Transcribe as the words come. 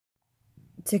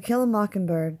To Kill a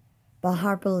Mockingbird by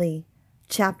Harper Lee,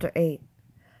 Chapter 8.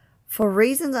 For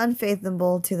reasons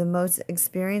unfathomable to the most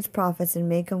experienced prophets in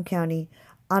Maycomb County,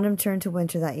 autumn turned to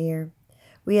winter that year.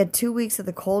 We had 2 weeks of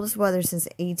the coldest weather since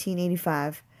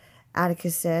 1885,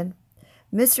 Atticus said.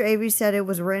 Mr. Avery said it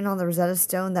was written on the Rosetta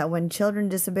Stone that when children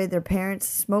disobeyed their parents,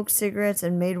 smoked cigarettes,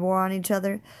 and made war on each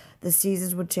other, the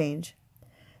seasons would change.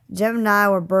 Jem and I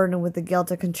were burdened with the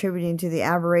guilt of contributing to the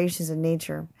aberrations of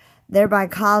nature, thereby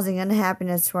causing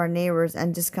unhappiness to our neighbors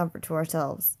and discomfort to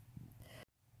ourselves.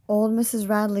 Old Mrs.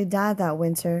 Radley died that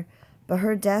winter, but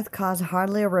her death caused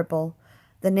hardly a ripple.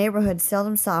 The neighborhood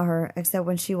seldom saw her, except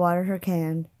when she watered her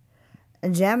can.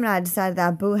 And Jem and I decided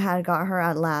that Boo had got her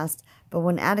at last, but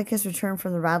when Atticus returned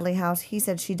from the Radley house, he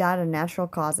said she died of natural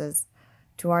causes,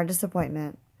 to our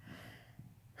disappointment.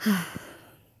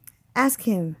 "Ask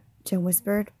him," Jem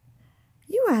whispered.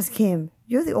 "You ask him.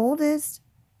 You're the oldest."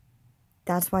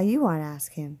 "That's why you ought to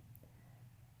ask him."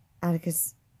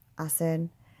 "Atticus," I said,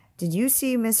 "did you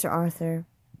see Mr. Arthur?"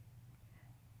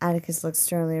 Atticus looked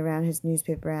sternly around his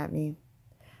newspaper at me.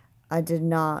 "I did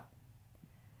not."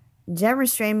 Jem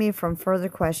restrained me from further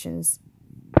questions.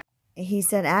 He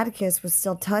said Atticus was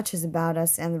still touches about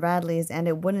us and the Radleys, and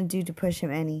it wouldn't do to push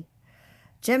him any.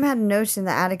 Jem had a notion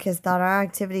that Atticus thought our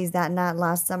activities that night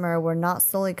last summer were not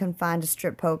solely confined to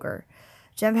strip poker.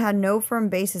 Jem had no firm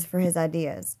basis for his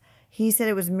ideas. He said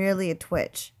it was merely a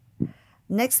twitch.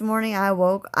 Next morning I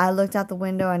awoke, I looked out the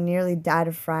window and nearly died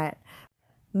of fright.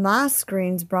 My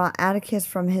screams brought Atticus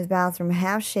from his bathroom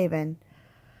half-shaven.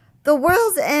 "The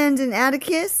world's ending,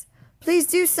 Atticus! Please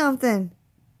do something!"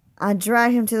 I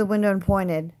dragged him to the window and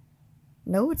pointed.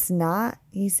 "No, it's not,"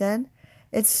 he said.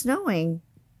 "It's snowing."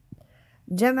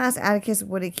 Jem asked Atticus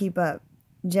would it keep up.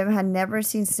 Jem had never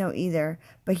seen snow either,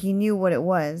 but he knew what it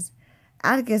was.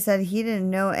 Atticus said he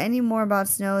didn't know any more about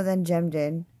snow than Jem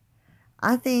did.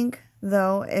 "I think,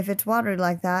 though, if it's watery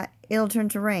like that, it'll turn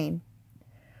to rain."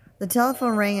 The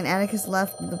telephone rang and Atticus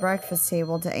left the breakfast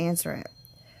table to answer it.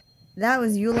 "That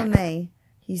was Eula May,"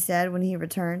 he said when he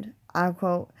returned. I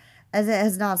quote, "As it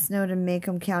has not snowed in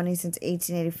Maycomb County since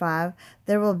 1885,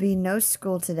 there will be no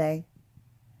school today."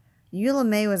 Eula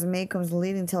May was Maycomb's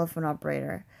leading telephone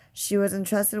operator. She was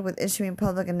entrusted with issuing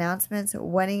public announcements,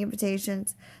 wedding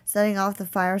invitations, setting off the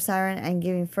fire siren, and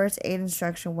giving first aid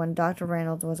instruction when Dr.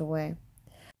 Reynolds was away.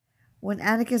 When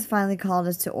Atticus finally called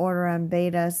us to order and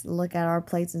bade us look at our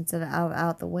plates instead of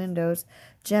out the windows,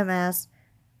 Jem asked,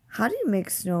 "How do you make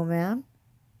a snowman?"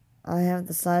 "I haven't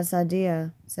the slightest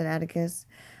idea," said Atticus.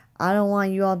 "I don't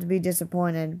want you all to be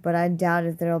disappointed, but I doubt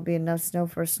if there'll be enough snow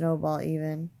for a snowball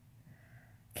even."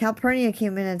 Calpurnia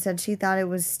came in and said she thought it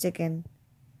was sticking.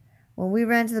 When we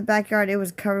ran to the backyard, it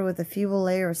was covered with a feeble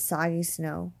layer of soggy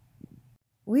snow.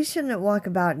 "We shouldn't walk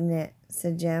about in it,"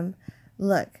 said Jem.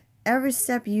 "Look, every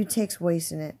step you take's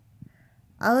wasting it."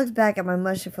 I looked back at my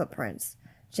mushy footprints.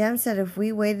 Jem said if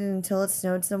we waited until it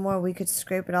snowed some more, we could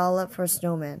scrape it all up for a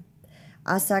snowman.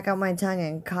 I stuck out my tongue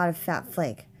and caught a fat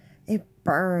flake. It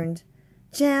burned.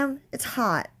 "Jem, it's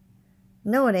hot."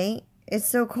 "No, it ain't. It's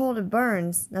so cold it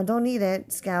burns. Now don't eat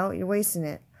it, Scout. You're wasting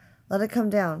it. Let it come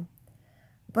down."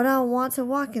 "But I want to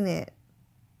walk in it."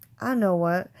 "I know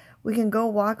what. We can go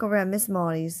walk over at Miss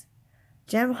Maudie's."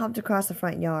 Jem hopped across the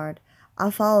front yard.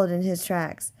 I followed in his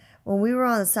tracks. When we were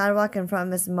on the sidewalk in front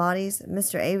of Miss Maudie's,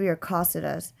 Mr. Avery accosted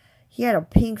us. He had a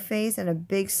pink face and a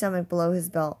big stomach below his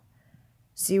belt.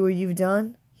 "See what you've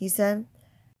done?" he said.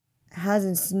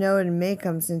 "Hasn't snowed in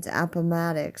Maycomb since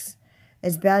Appomattox.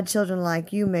 It's bad children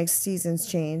like you make seasons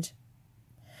change."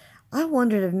 I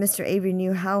wondered if Mr. Avery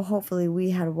knew how hopefully we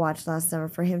had watched last summer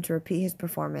for him to repeat his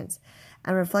performance,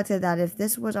 and reflected that if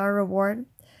this was our reward,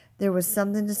 there was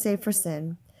something to say for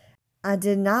sin. I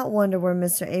did not wonder where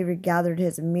Mr. Avery gathered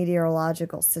his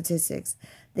meteorological statistics.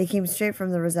 They came straight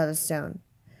from the Rosetta Stone.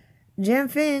 "Jem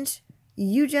Finch?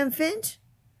 You Jem Finch?"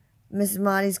 "Miss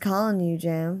Maudie's calling you,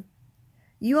 Jem."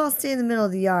 "You all stay in the middle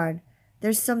of the yard.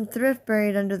 There's some thrift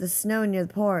buried under the snow near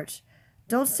the porch.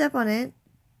 Don't step on it."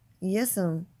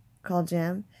 "Yes'm," called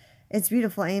Jem. "It's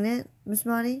beautiful, ain't it, Miss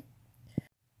Maudie?"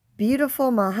 "Beautiful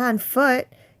my hind foot.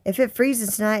 If it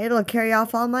freezes tonight, it'll carry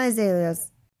off all my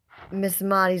azaleas." Miss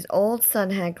Maudie's old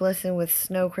sunhat glistened with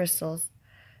snow crystals.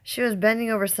 She was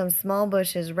bending over some small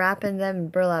bushes, wrapping them in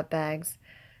burlap bags.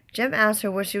 Jem asked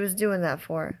her what she was doing that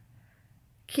for.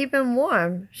 "Keep 'em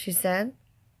warm," she said.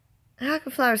 "How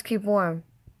can flowers keep warm?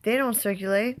 They don't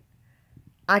circulate."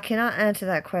 "I cannot answer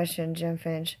that question, Jem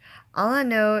Finch. All I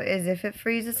know is if it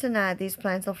freezes tonight, these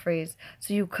plants will freeze,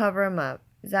 so you cover 'em up.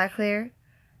 Is that clear?"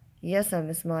 "Yes'm,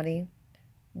 Miss Maudie."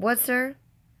 "What, sir?"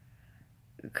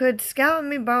 "Could Scout and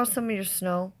me borrow some of your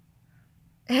snow?"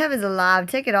 Heavens alive,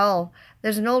 take it all.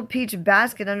 There's an old peach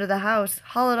basket under the house.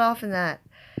 Haul it off in that.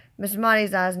 Miss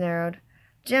Maudie's eyes narrowed.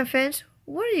 Jem Finch,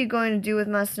 what are you going to do with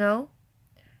my snow?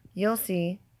 You'll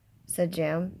see, said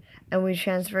Jem, and we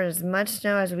transferred as much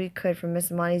snow as we could from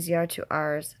Miss Maudie's yard to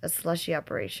ours, a slushy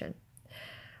operation.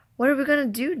 What are we going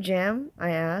to do, Jem? I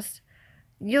asked.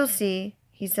 You'll see,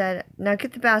 he said. Now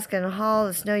get the basket and haul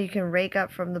the snow you can rake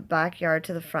up from the backyard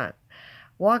to the front.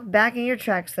 Walk back in your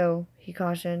tracks, though, he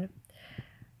cautioned.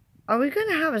 Are we going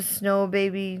to have a snow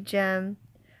baby, Jem?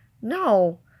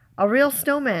 No, a real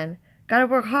snowman. Gotta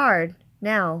work hard,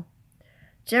 now.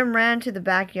 Jem ran to the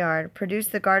backyard,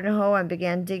 produced the garden hoe, and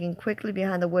began digging quickly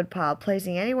behind the woodpile,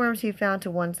 placing any worms he found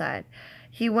to one side.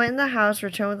 He went in the house,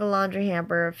 returned with the laundry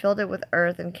hamper, filled it with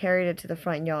earth, and carried it to the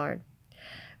front yard.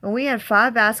 When we had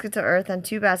 5 baskets of earth and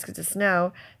 2 baskets of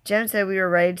snow, Jem said we were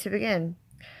ready to begin.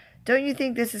 Don't you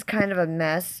think this is kind of a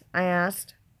mess? I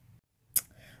asked.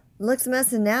 Looks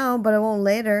messy now, but it won't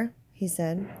later, he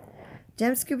said.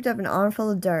 Jem scooped up an armful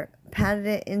of dirt, patted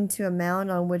it into a mound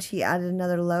on which he added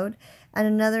another load, and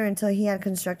another until he had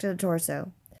constructed a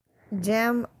torso.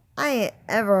 Jem, I ain't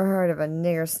ever heard of a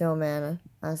nigger snowman,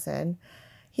 I said.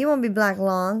 He won't be black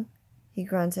long, he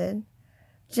grunted.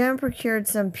 Jem procured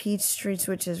some peach tree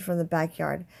switches from the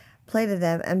backyard, plaited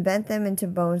them, and bent them into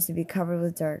bones to be covered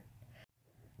with dirt.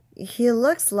 He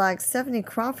looks like Stephanie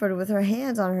Crawford with her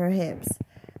hands on her hips,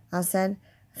 I said.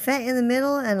 Fat in the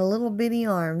middle and little bitty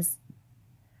arms.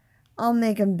 I'll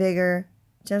make him bigger.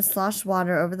 Jem sloshed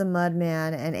water over the mud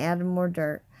man and added more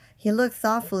dirt. He looked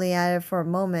thoughtfully at it for a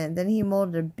moment, then he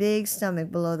molded a big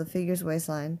stomach below the figure's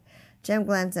waistline. Jem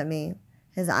glanced at me,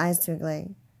 his eyes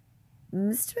twinkling.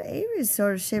 Mr. Avery's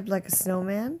sort of shaped like a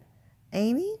snowman,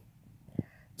 ain't he?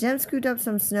 Jem scooped up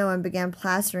some snow and began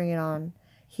plastering it on.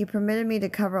 He permitted me to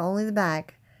cover only the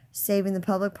back, saving the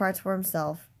public parts for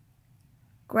himself.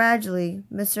 Gradually,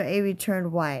 Mr. Avery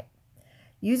turned white.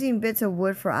 Using bits of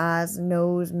wood for eyes,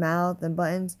 nose, mouth, and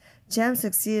buttons, Jem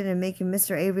succeeded in making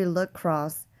Mr. Avery look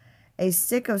cross. A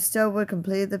stick of stovewood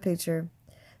completed the picture.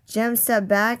 Jem stepped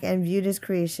back and viewed his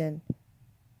creation.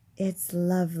 It's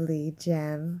lovely,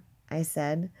 Jem, I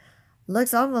said.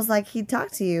 Looks almost like he'd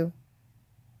talk to you.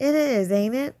 It is,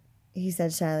 ain't it? He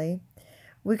said shyly.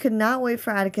 We could not wait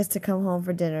for Atticus to come home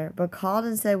for dinner, but called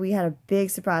and said we had a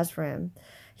big surprise for him.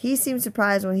 He seemed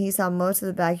surprised when he saw most of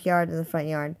the backyard and the front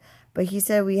yard, but he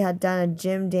said we had done a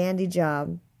Jim dandy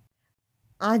job.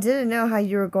 I didn't know how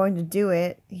you were going to do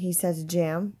it, he said to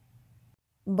Jem.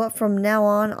 But from now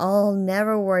on, I'll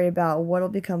never worry about what'll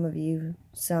become of you,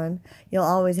 son. You'll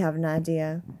always have an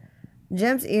idea.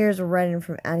 Jem's ears reddened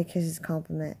from Atticus's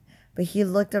compliment, but he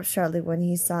looked up sharply when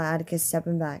he saw Atticus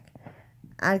stepping back.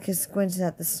 Atticus squinted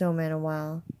at the snowman a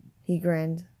while. He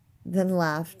grinned, then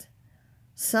laughed.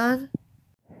 Son,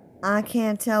 I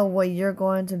can't tell what you're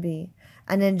going to be.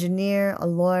 An engineer, a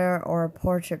lawyer, or a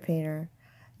portrait painter.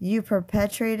 You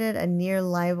perpetrated a near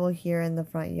libel here in the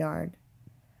front yard.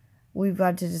 We've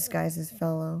got to disguise this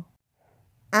fellow.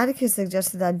 Atticus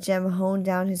suggested that Jem hone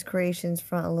down his creation's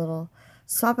front a little,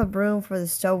 swap a broom for the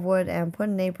stovewood, and put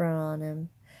an apron on him.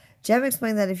 Jem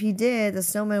explained that if he did, the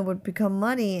snowman would become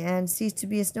muddy and cease to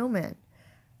be a snowman.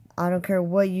 I don't care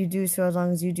what you do so as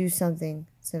long as you do something,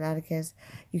 said Atticus.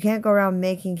 You can't go around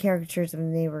making caricatures of the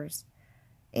neighbors.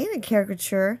 Ain't a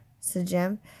caricature, said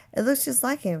Jem. It looks just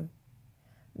like him.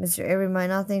 Mr. Avery might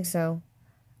not think so.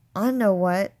 I know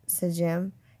what, said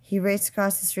Jem. He raced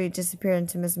across the street, disappeared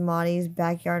into Miss Maudie's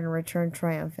backyard, and returned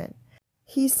triumphant.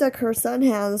 He stuck her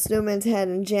sunhat on the snowman's head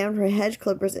and jammed her hedge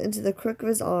clippers into the crook of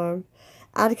his arm.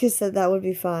 Atticus said that would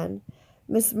be fun.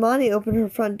 Miss Maudie opened her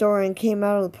front door and came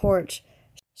out on the porch.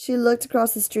 She looked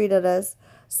across the street at us.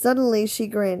 Suddenly she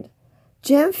grinned.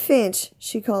 Jem Finch,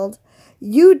 she called.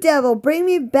 You devil, bring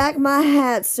me back my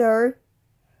hat, sir.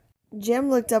 Jem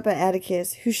looked up at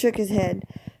Atticus, who shook his head.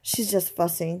 She's just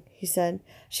fussing, he said.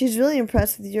 She's really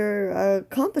impressed with your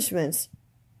accomplishments.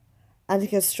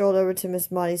 Atticus strolled over to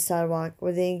Miss Maudie's sidewalk,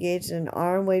 where they engaged in an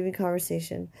arm-waving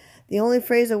conversation. The only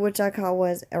phrase of which I caught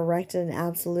was, erected an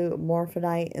absolute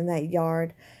morphodite in that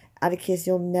yard. Atticus,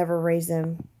 you'll never raise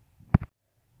him.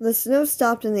 The snow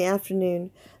stopped in the afternoon.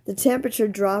 The temperature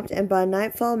dropped, and by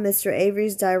nightfall Mr.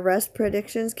 Avery's direct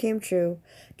predictions came true.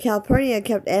 Calpurnia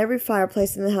kept every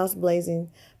fireplace in the house blazing,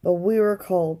 but we were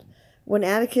cold. When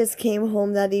Atticus came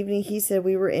home that evening, he said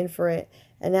we were in for it,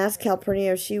 and asked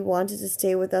Calpurnia if she wanted to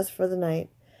stay with us for the night.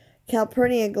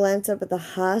 Calpurnia glanced up at the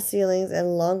high ceilings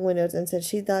and long windows and said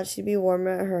she thought she'd be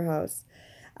warmer at her house.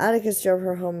 Atticus drove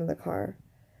her home in the car.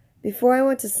 Before I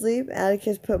went to sleep,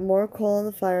 Atticus put more coal on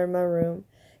the fire in my room.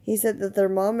 He said the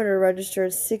thermometer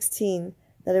registered 16,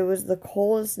 that it was the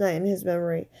coldest night in his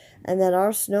memory, and that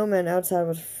our snowman outside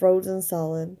was frozen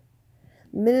solid.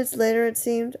 Minutes later, it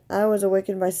seemed, I was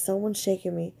awakened by someone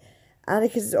shaking me.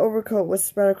 Atticus's overcoat was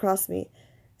spread across me.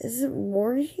 Is it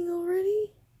morning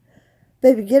already?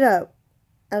 Baby, get up.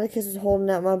 Atticus was holding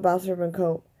out my bathrobe and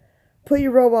coat. Put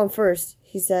your robe on first,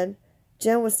 he said.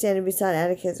 Jem was standing beside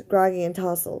Atticus, groggy and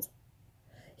tousled.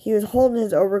 He was holding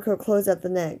his overcoat closed at the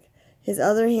neck. His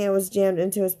other hand was jammed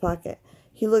into his pocket.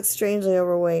 He looked strangely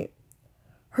overweight.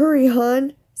 Hurry,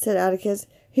 hun, said Atticus.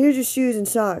 Here's your shoes and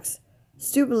socks.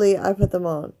 Stupidly, I put them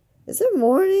on. Is it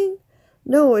morning?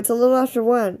 No, it's a little after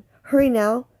 1. Hurry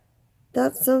now.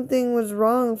 That something was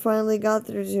wrong finally got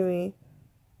through to me.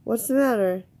 What's the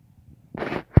matter?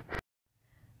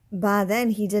 By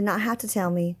then, he did not have to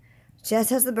tell me.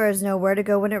 Just as the birds know where to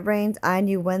go when it rains, I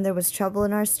knew when there was trouble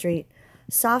in our street.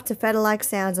 Soft taffeta-like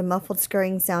sounds and muffled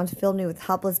scurrying sounds filled me with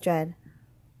helpless dread.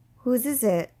 Whose is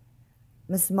it?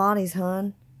 Miss Maudie's,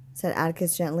 hon, said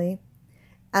Atticus gently.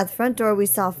 At the front door, we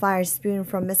saw fire spewing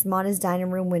from Miss Maudie's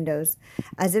dining room windows.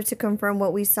 As if to confirm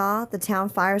what we saw, the town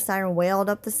fire siren wailed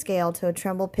up the scale to a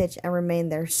treble pitch and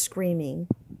remained there, screaming.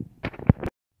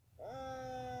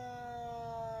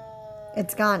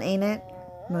 It's gone, ain't it?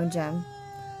 moaned Jem.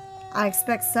 I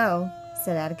expect so,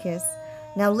 said Atticus.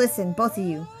 Now listen, both of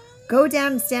you. Go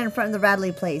down and stand in front of the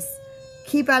Radley place.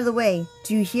 Keep out of the way.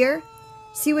 Do you hear?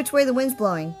 See which way the wind's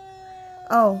blowing.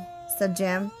 Oh, said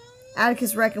Jem.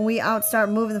 Atticus reckon we start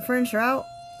moving the furniture out?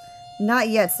 Not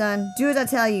yet, son. Do as I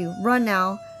tell you. Run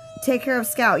now. Take care of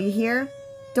Scout, you hear?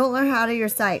 Don't let her out of your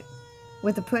sight.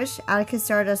 With a push, Atticus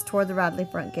started us toward the Radley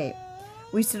front gate.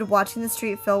 We stood watching the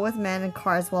street fill with men and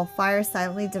cars while fire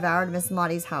silently devoured Miss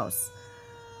Maudie's house.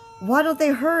 Why don't they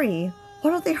hurry?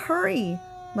 Why don't they hurry?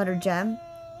 Muttered Jem.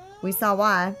 We saw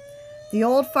why. The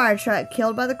old fire truck,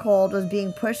 killed by the cold, was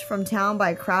being pushed from town by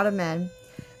a crowd of men.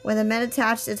 When the men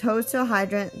attached its hose to a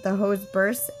hydrant, the hose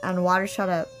burst and water shot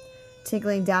up,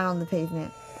 tinkling down on the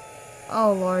pavement.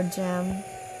 Oh, Lord, Jem.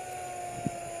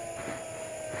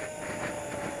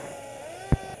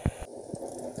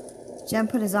 Jem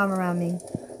put his arm around me.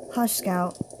 Hush,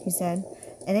 Scout, he said.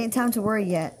 It ain't time to worry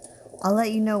yet. I'll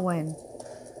let you know when.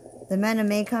 The men of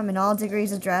Maycomb in all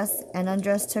degrees of dress and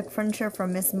undress took furniture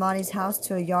from Miss Maudie's house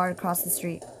to a yard across the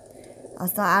street. I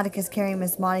saw Atticus carrying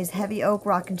Miss Maudie's heavy oak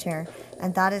rocking chair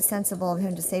and thought it sensible of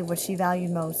him to save what she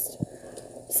valued most.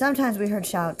 Sometimes we heard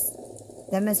shouts.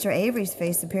 Then Mr. Avery's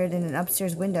face appeared in an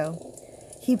upstairs window.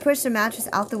 He pushed a mattress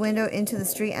out the window into the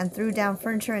street and threw down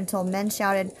furniture until men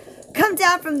shouted, Come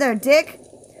down from there, Dick!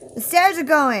 The stairs are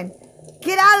going!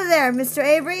 Get out of there, Mr.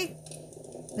 Avery!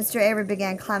 Mr. Avery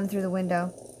began climbing through the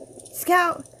window.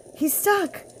 Scout! He's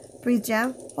stuck! Breathed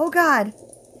Jem. Oh, God!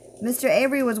 Mr.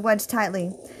 Avery was wedged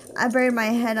tightly. I buried my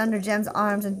head under Jem's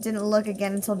arms and didn't look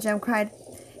again until Jem cried,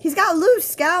 He's got loose,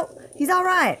 Scout! He's all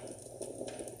right!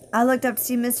 I looked up to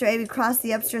see Mr. Avery cross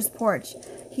the upstairs porch.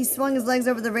 He swung his legs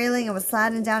over the railing and was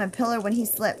sliding down a pillar when he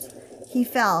slipped. He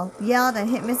fell, yelled, and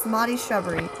hit Miss Maudie's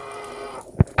shrubbery.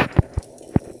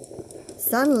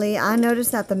 Suddenly, I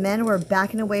noticed that the men were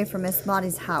backing away from Miss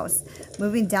Maudie's house,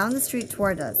 moving down the street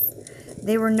toward us.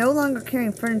 They were no longer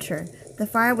carrying furniture. The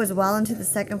fire was well into the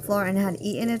second floor and had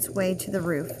eaten its way to the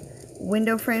roof.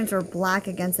 Window frames were black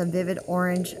against a vivid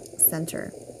orange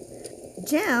center.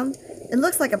 Jem, it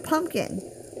looks like a pumpkin.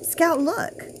 Scout,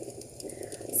 look.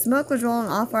 Smoke was rolling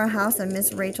off our house and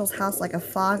Miss Rachel's house like a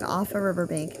fog off a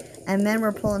riverbank, and men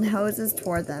were pulling hoses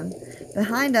toward them.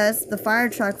 Behind us, the fire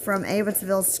truck from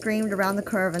Abbotsville screamed around the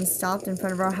curve and stopped in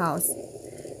front of our house.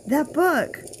 That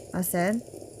book, I said.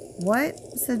 What?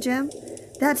 Said Jem.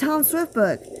 That Tom Swift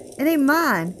book. It ain't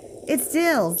mine. It's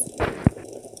Dill's.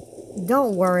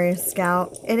 Don't worry,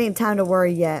 Scout. It ain't time to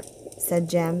worry yet, said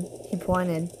Jem. He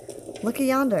pointed. Look at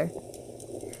yonder.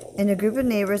 In a group of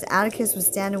neighbors, Atticus was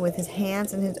standing with his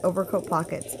hands in his overcoat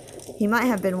pockets. He might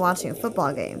have been watching a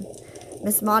football game.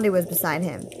 Miss Maudie was beside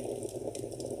him.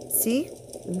 See?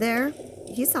 There.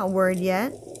 He's not worried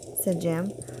yet, said Jem.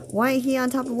 Why ain't he on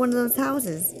top of one of those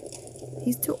houses?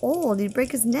 He's too old. He'd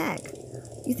break his neck.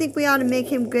 You think we ought to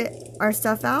make him get our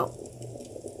stuff out?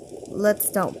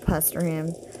 Let's don't pester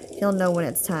him. He'll know when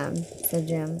it's time, said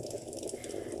Jem.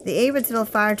 The Abbotsville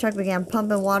fire truck began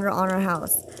pumping water on our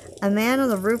house. A man on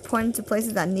the roof pointed to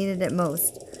places that needed it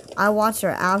most. I watched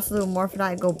our absolute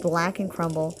morphodite go black and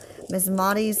crumble. Miss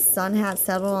Maudie's sunhat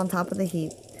settled on top of the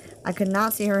heap. I could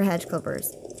not see her hedge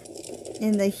clippers.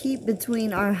 In the heap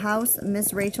between our house,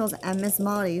 Miss Rachel's, and Miss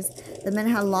Maudie's, the men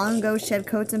had long ago shed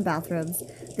coats and bathrobes.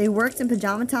 They worked in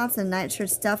pajama tops and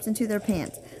nightshirts stuffed into their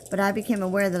pants, but I became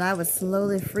aware that I was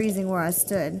slowly freezing where I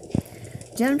stood.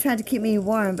 Jem tried to keep me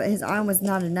warm, but his arm was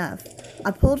not enough.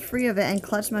 I pulled free of it and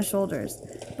clutched my shoulders.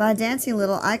 By dancing a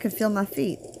little, I could feel my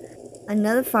feet.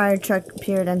 Another fire truck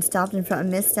appeared and stopped in front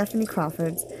of Miss Stephanie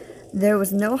Crawford's. There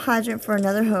was no hydrant for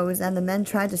another hose, and the men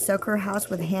tried to soak her house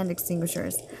with hand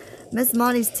extinguishers. Miss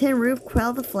Maudie's tin roof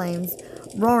quelled the flames.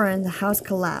 Roaring, the house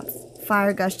collapsed.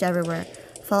 Fire gushed everywhere,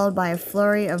 followed by a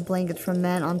flurry of blankets from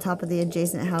men on top of the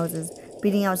adjacent houses,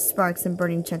 beating out sparks and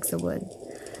burning chunks of wood.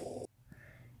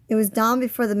 It was dawn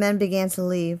before the men began to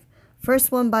leave.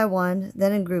 First one by one,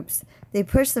 then in groups. They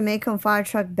pushed the Maycomb fire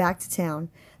truck back to town.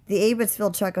 The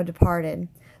Abbotsville truck had departed.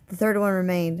 The third one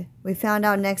remained. We found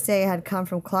out next day it had come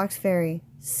from Clark's Ferry,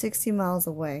 60 miles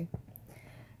away.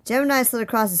 Jem and I slid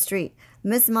across the street.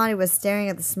 Miss Maudie was staring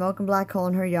at the smoke and black hole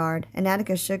in her yard, and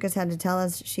Atticus shook his head to tell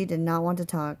us she did not want to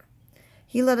talk.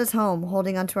 He led us home,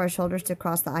 holding onto our shoulders to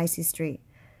cross the icy street.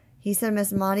 He said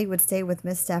Miss Maudie would stay with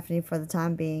Miss Stephanie for the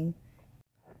time being.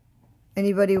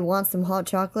 "Anybody want some hot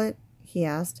chocolate?" he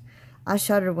asked. I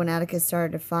shuddered when Atticus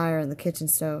started a fire in the kitchen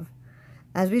stove.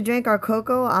 As we drank our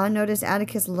cocoa, I noticed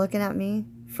Atticus looking at me,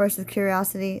 first with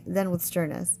curiosity, then with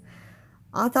sternness.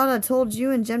 "I thought I told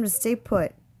you and Jem to stay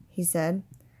put," he said.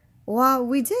 "Why,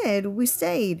 we did. We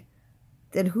stayed."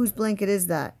 "Then whose blanket is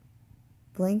that?"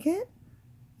 "Blanket?"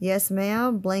 "Yes,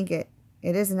 ma'am, blanket.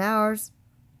 It isn't ours."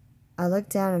 I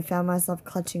looked down and found myself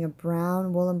clutching a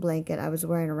brown woolen blanket I was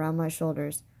wearing around my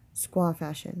shoulders, squaw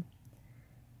fashion.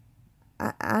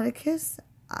 Atticus?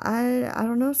 I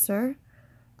don't know, sir.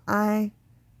 I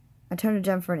turned to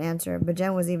Jem for an answer, but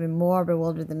Jem was even more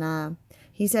bewildered than I.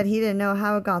 He said he didn't know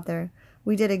how it got there.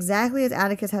 We did exactly as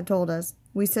Atticus had told us.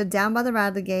 We stood down by the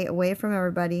Radley gate, away from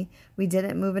everybody. We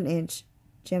didn't move an inch.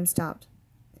 Jem stopped.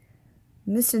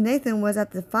 "Mr. Nathan was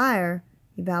at the fire,"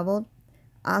 he babbled.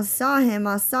 I saw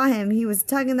him. He was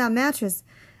tugging that mattress.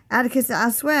 Atticus,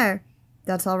 I swear."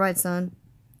 "That's all right, son."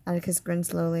 Atticus grinned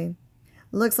slowly.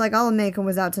 "Looks like all of Maycomb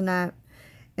was out tonight,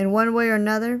 in one way or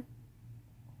another.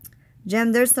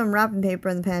 Jem, there's some wrapping paper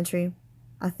in the pantry,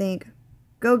 I think.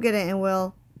 Go get it and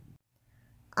we'll—"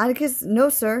 "Atticus, no,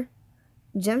 sir."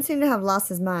 Jem seemed to have lost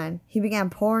his mind. He began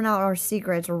pouring out our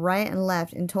secrets right and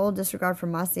left in total disregard for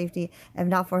my safety, if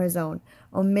not for his own,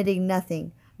 omitting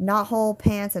nothing, knothole,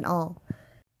 pants, and all.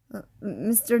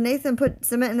 "Mr. Nathan put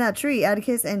cement in that tree,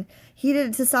 Atticus, and he did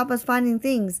it to stop us finding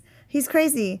things. He's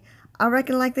crazy, I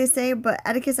reckon, like they say, but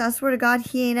Atticus, I swear to God,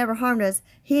 he ain't ever harmed us.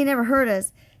 He ain't ever hurt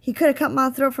us. He could have cut my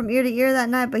throat from ear to ear that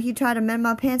night, but he tried to mend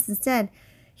my pants instead.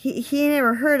 He ain't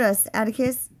ever hurt us,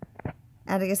 Atticus."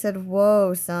 Atticus said,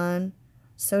 "Whoa, son,"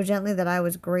 so gently that I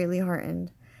was greatly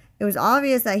heartened. It was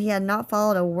obvious that he had not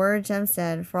followed a word Jem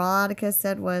said, for all Atticus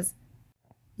said was,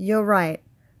 "You're right.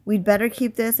 We'd better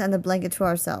keep this and the blanket to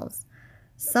ourselves.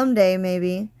 Someday,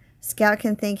 maybe, Scout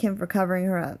can thank him for covering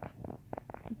her up."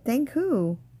 "Thank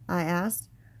who?" I asked.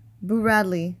 "Boo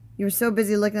Radley. You were so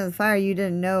busy looking at the fire you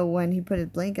didn't know when he put his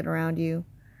blanket around you."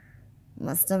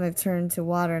 My stomach turned to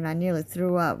water and I nearly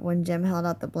threw up when Jem held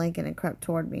out the blanket and crept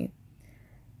toward me.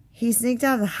 "He sneaked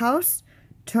out of the house,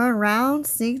 turned round,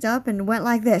 sneaked up, and went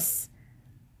like this,"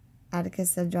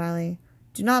 Atticus said dryly.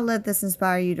 "Do not let this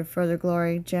inspire you to further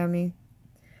glory, Jeremy."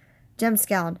 Jem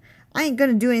scowled. "I ain't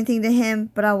going to do anything to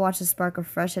him," but I watched a spark of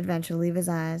fresh adventure leave his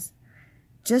eyes.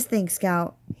 "Just think,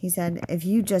 Scout," he said, "if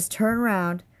you just turned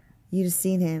round, you'd have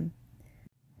seen him."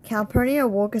 Calpurnia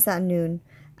woke us at noon.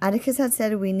 Atticus had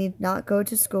said we need not go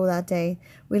to school that day.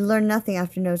 We'd learn nothing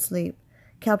after no sleep.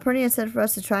 Calpurnia said for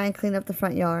us to try and clean up the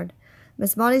front yard.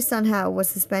 Miss Maudie's sunhat was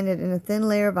suspended in a thin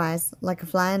layer of ice, like a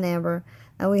fly in amber,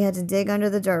 and we had to dig under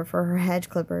the dirt for her hedge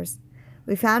clippers.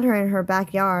 We found her in her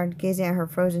backyard, gazing at her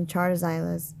frozen charred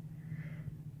azaleas.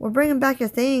 "We're bringing back your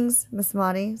things, Miss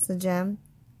Maudie," said Jem.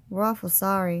 "We're awful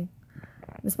sorry."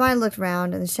 Miss Maudie looked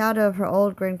round, and the shadow of her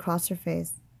old grin crossed her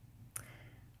face.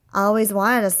 "I always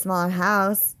wanted a smaller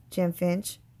house," Jem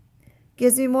finched.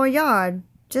 "Gives me more yard.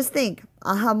 Just think,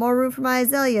 I'll have more room for my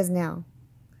azaleas now."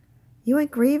 "You ain't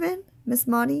grieving, Miss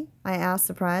Maudie?" I asked,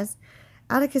 surprised.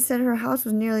 Atticus said her house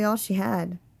was nearly all she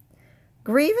had.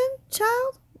 "Grieving,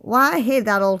 child? Why, I hated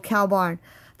that old cow barn.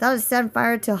 Thought I'd set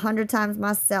fire to 100 times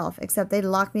myself, except they'd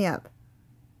lock me up."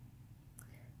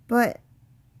 "But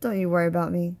don't you worry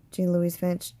about me," Jean Louise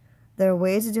finched. "There are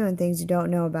ways of doing things you don't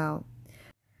know about.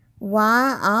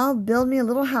 Why, I'll build me a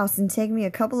little house and take me a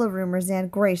couple of roomers,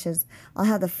 and gracious, I'll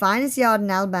have the finest yard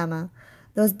in Alabama.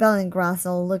 Those belling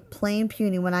grass'll look plain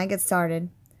puny when I get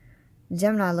started."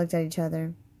 Jem and I looked at each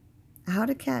other. "How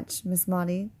to catch, Miss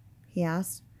Maudie?" he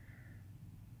asked.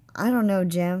 "I don't know,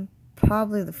 Jem.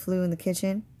 Probably the flue in the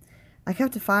kitchen. I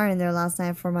kept a fire in there last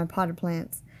night for my potted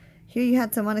plants. Hear you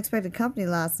had some unexpected company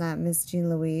last night, Miss Jean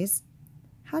Louise."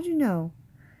 "How'd you know?"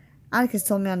 "Atticus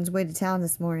told me on his way to town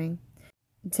this morning."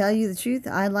 To tell you the truth,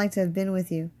 I'd like to have been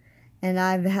with you, and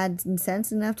I've had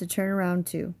sense enough to turn around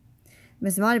too.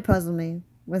 Miss Maudie puzzled me.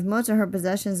 With most of her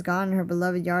possessions gone and her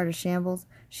beloved yard a shambles,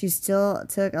 she still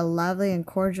took a lively and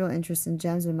cordial interest in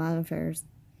Jem's and my affairs.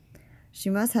 She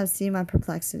must have seen my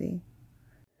perplexity.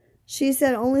 She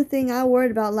said only thing I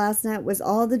worried about last night was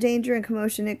all the danger and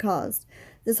commotion it caused.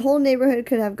 This whole neighborhood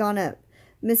could have gone up.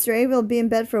 Mr. Avery will be in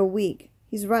bed for a week.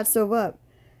 He's right stove up.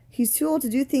 He's too old to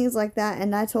do things like that,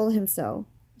 and I told him so.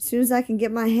 As soon as I can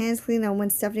get my hands clean on when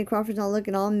Stephanie Crawford's not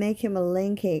looking, I'll make him a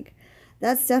laying cake.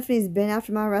 That Stephanie's been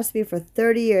after my recipe for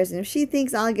 30 years, and if she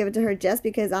thinks I'll give it to her just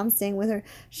because I'm staying with her,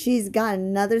 she's got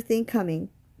another thing coming.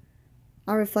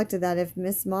 I reflected that if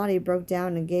Miss Maudie broke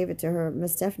down and gave it to her,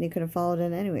 Miss Stephanie could have followed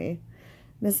it anyway.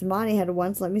 Miss Maudie had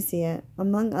once let me see it.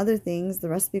 Among other things, the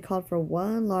recipe called for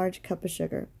 1 large cup of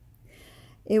sugar.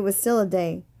 It was still a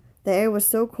day. The air was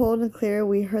so cold and clear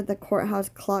we heard the courthouse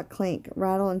clock clink,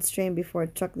 rattle, and strain before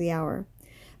it struck the hour.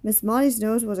 Miss Maudie's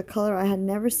nose was a color I had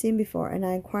never seen before, and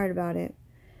I inquired about it.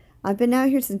 "I've been out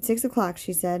here since 6 o'clock,"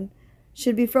 she said.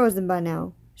 "Should be frozen by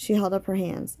now." She held up her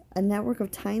hands. A network of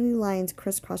tiny lines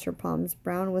crisscrossed her palms,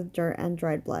 brown with dirt and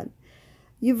dried blood.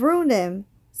 "You've ruined him,"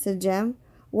 said Jem.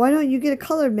 "Why don't you get a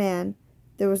colored man?"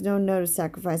 There was no note of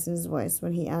sacrifice in his voice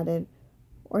when he added,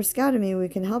 "Or Scout and me, we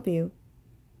can help you."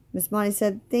 Miss Maudie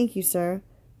said, "Thank you, sir,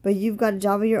 but you've got a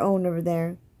job of your own over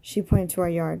there." She pointed to our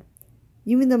yard.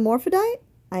 "You mean the morphodite?"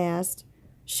 I asked.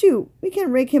 "Shoot, we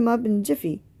can rake him up in a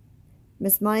jiffy."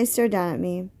 Miss Maudie stared down at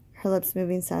me, her lips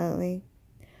moving silently.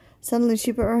 Suddenly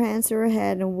she put her hands to her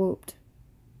head and whooped.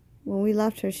 When we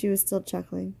left her, she was still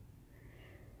chuckling.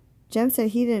 Jem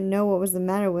said he didn't know what was the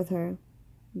matter with her.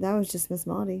 That was just Miss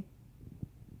Maudie.